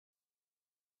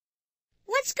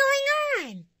What's going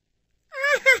on?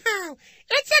 Oh,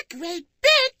 it's a great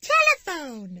big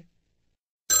telephone.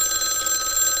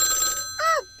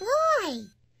 Oh, boy.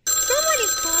 Someone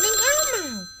is calling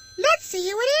Elmo. Let's see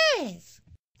who it is.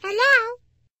 Hello?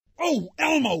 Oh,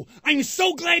 Elmo, I'm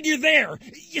so glad you're there.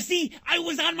 You see, I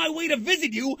was on my way to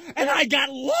visit you, and I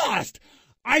got lost.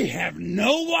 I have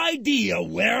no idea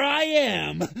where I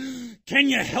am. Can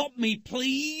you help me,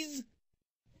 please?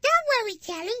 Don't worry,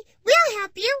 Telly. We'll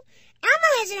help you.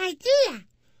 Elmo has an idea.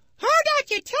 Hold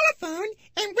out your telephone,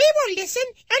 and we will listen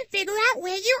and figure out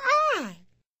where you are.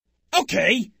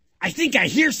 Okay, I think I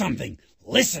hear something.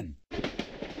 Listen.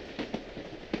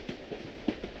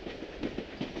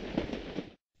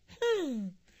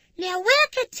 Now where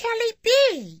could Telly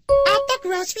be? At the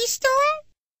grocery store?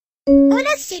 On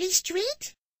a city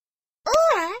street?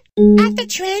 Or at the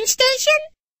train station?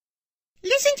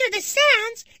 Listen to the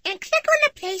sounds and click on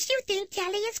the place you think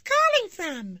Telly is calling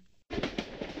from.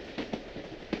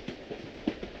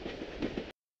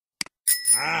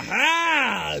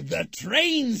 Aha! The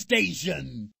train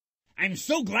station! I'm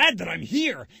so glad that I'm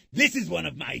here. This is one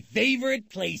of my favorite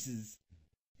places.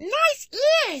 Nice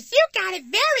ears! You got it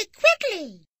very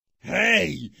quickly.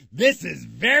 Hey, this is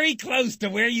very close to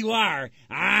where you are.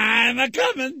 I'm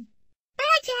a-comin'.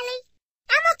 Bye, Telly.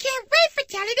 Elmo can't wait for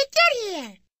Telly to get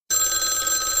here.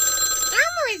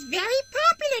 Elmo is very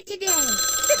popular today.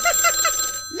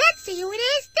 Let's see who it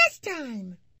is this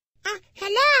time.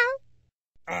 Hello?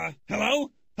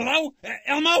 Hello? Hello?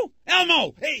 Elmo?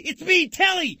 Elmo! Hey, it's me,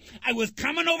 Telly! I was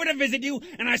coming over to visit you,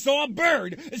 and I saw a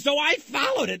bird, so I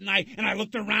followed it, and I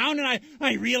looked around, and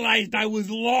I realized I was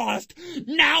lost.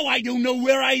 Now I don't know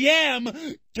where I am.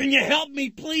 Can you help me,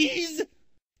 please?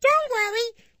 Don't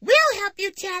worry. We'll help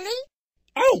you, Telly.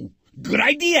 Oh, good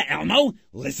idea, Elmo.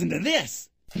 Listen to this.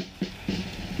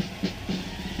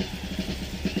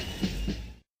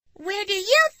 Where do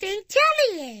you think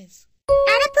Telly is?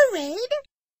 At a parade?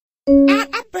 At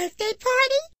a birthday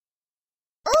party?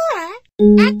 Or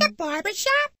at the barber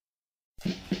shop?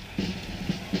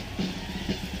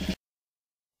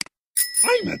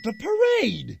 I'm at the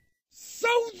parade. So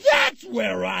that's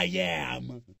where I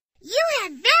am. You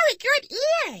have very good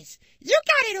ears. You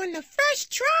got it on the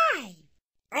first try.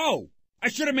 Oh, I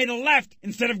should have made a left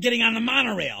instead of getting on the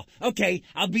monorail. Okay,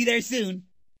 I'll be there soon.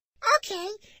 Okay,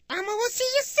 Elmo will see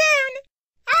you soon.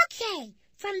 Okay,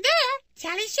 from there,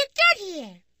 Telly should get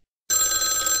here.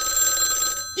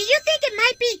 Do you think it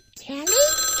might be Telly?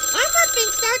 Elmo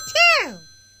thinks so too.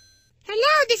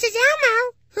 Hello, this is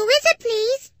Elmo. Who is it,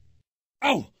 please?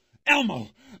 Oh, Elmo,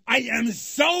 I am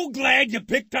so glad you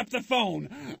picked up the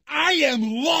phone. I am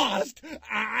lost.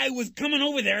 I was coming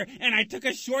over there, and I took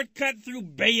a shortcut through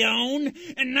Bayonne,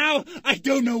 and now I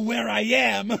don't know where I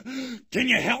am. Can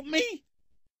you help me?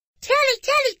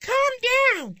 Telly, calm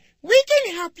down. We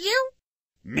can help you.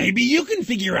 Maybe you can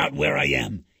figure out where I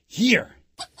am. Here.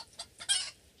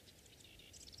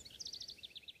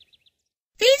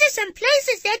 These are some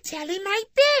places that Telly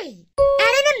might be. At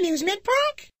an amusement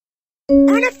park?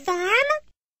 On a farm?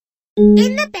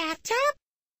 In the bathtub?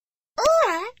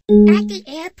 Or at the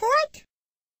airport?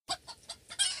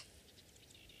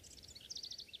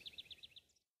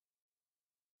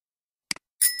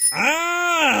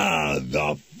 Ah,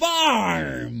 the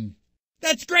farm.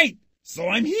 That's great. So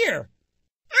I'm here.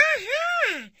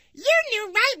 Uh-huh. You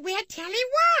knew right where Telly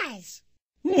was.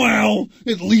 Well,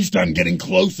 at least I'm getting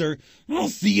closer. I'll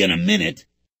see you in a minute.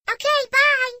 Okay,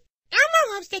 bye.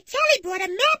 Elmo hopes that Telly brought a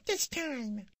map this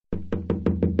time.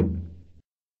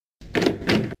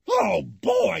 Oh,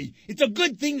 boy! It's a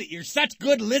good thing that you're such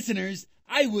good listeners.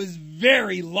 I was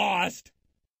very lost.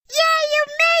 Yay, you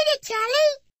made it,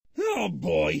 Telly! Oh,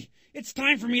 boy. It's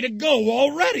time for me to go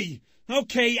already.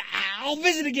 Okay, I'll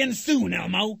visit again soon,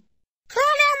 Elmo. Call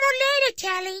Elmo later,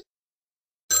 Telly.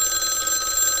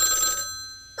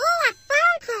 Oh, a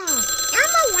phone call.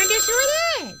 Elmo wonders who it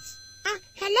is.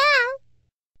 Hello?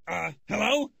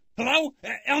 Hello? Hello?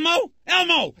 Elmo?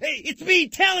 Elmo! Hey, it's me,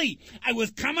 Telly! I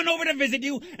was coming over to visit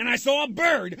you, and I saw a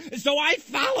bird, so I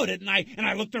followed it, and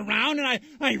I looked around, and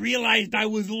I realized I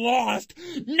was lost.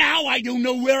 Now I don't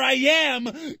know where I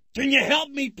am. Can you help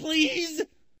me, please?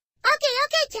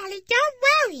 Okay, Telly, don't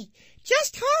worry.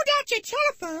 Just hold out your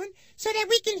telephone so that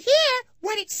we can hear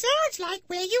what it sounds like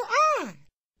where you are.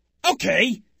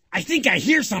 Okay, I think I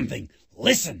hear something.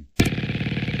 Listen.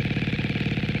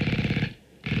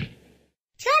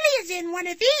 Telly is in one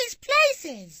of these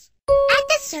places. At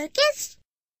the circus?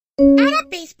 At a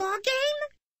baseball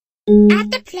game? At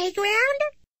the playground?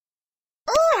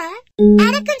 Or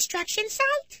at a construction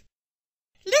site?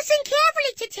 Listen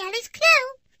carefully to Telly's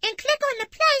clue and click on the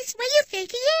place where you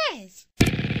think he is.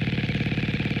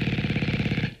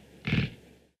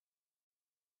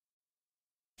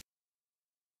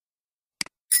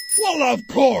 Well, of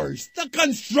course, the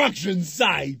construction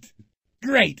site.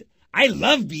 Great. I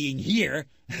love being here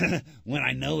when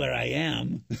I know where I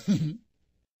am.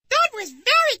 That was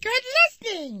very good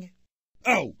listening.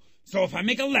 Oh, so if I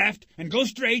make a left and go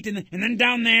straight and then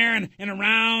down there and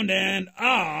around and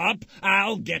up,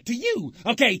 I'll get to you.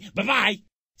 Okay, bye-bye.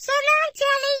 So long,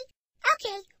 Telly.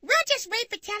 Okay, we'll just wait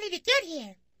for Telly to get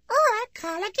here. Or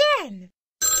call again.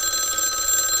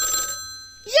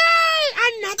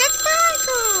 Yay! Another phone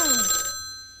call.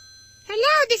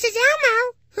 Hello, this is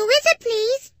Elmo. Who is it,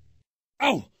 please?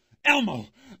 Oh, Elmo,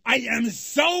 I am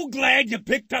so glad you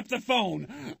picked up the phone.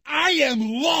 I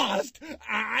am lost.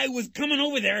 I was coming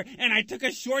over there, and I took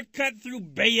a shortcut through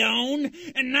Bayonne,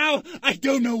 and now I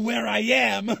don't know where I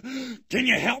am. Can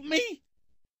you help me?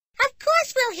 Of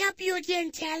course we'll help you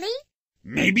again, Telly.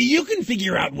 Maybe you can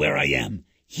figure out where I am.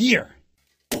 Here.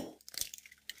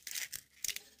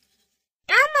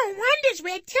 Elmo wonders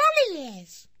where Telly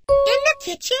is. In the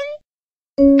kitchen?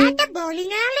 At the bowling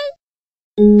alley?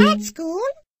 At school?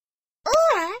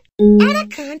 Or at a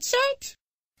concert?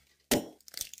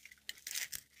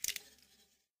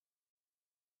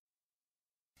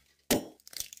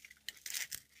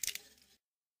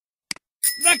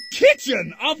 The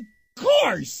kitchen, of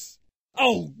course.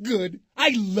 Oh, good.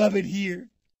 I love it here.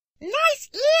 Nice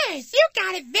ears. You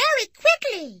got it very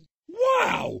quickly.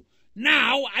 Wow.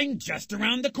 Now I'm just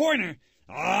around the corner.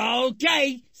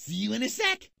 Okay. See you in a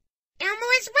sec. Elmo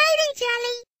is waiting,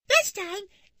 Telly. This time,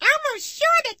 Elmo's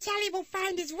sure that Telly will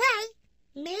find his way.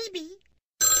 Maybe.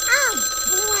 Oh,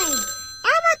 boy.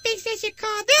 Elmo thinks they should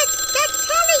call this the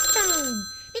telephone,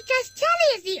 because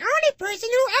Telly is the only person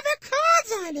who ever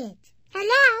calls on it.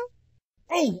 Hello?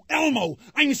 Oh, Elmo,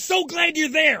 I'm so glad you're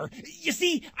there. You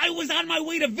see, I was on my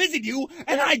way to visit you,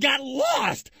 and I got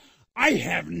lost. I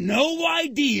have no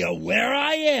idea where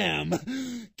I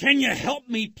am. Can you help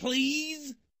me,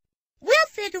 please? We'll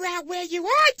figure out where you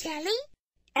are, Telly.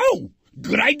 Oh,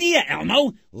 good idea,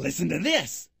 Elmo. Listen to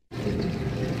this.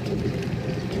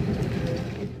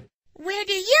 Where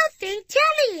do you think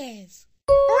Telly is?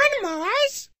 On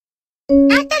Mars?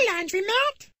 At the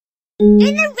laundromat?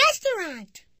 In the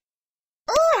restaurant?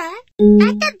 Or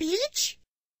at the beach?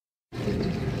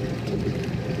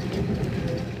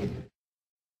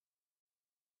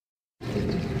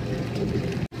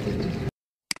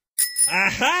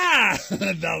 Aha!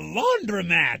 The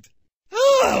laundromat.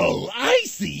 Oh, I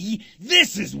see.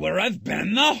 This is where I've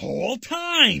been the whole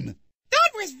time.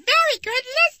 That was very good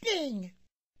listening.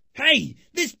 Hey,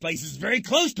 this place is very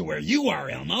close to where you are,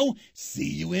 Elmo. See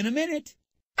you in a minute.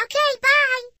 Okay,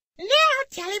 bye. Now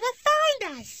Telly will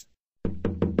find us.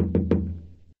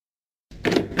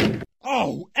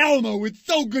 Oh, Elmo, it's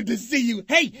so good to see you.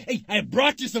 Hey, I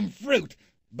brought you some fruit,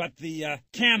 but the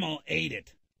camel ate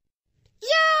it.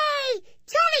 Yay!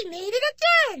 Telly made it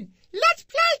again. Let's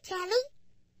play, Telly.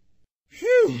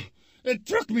 Phew, it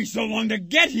took me so long to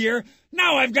get here.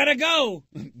 Now I've got to go.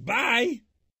 Bye.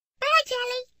 Bye,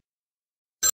 Telly.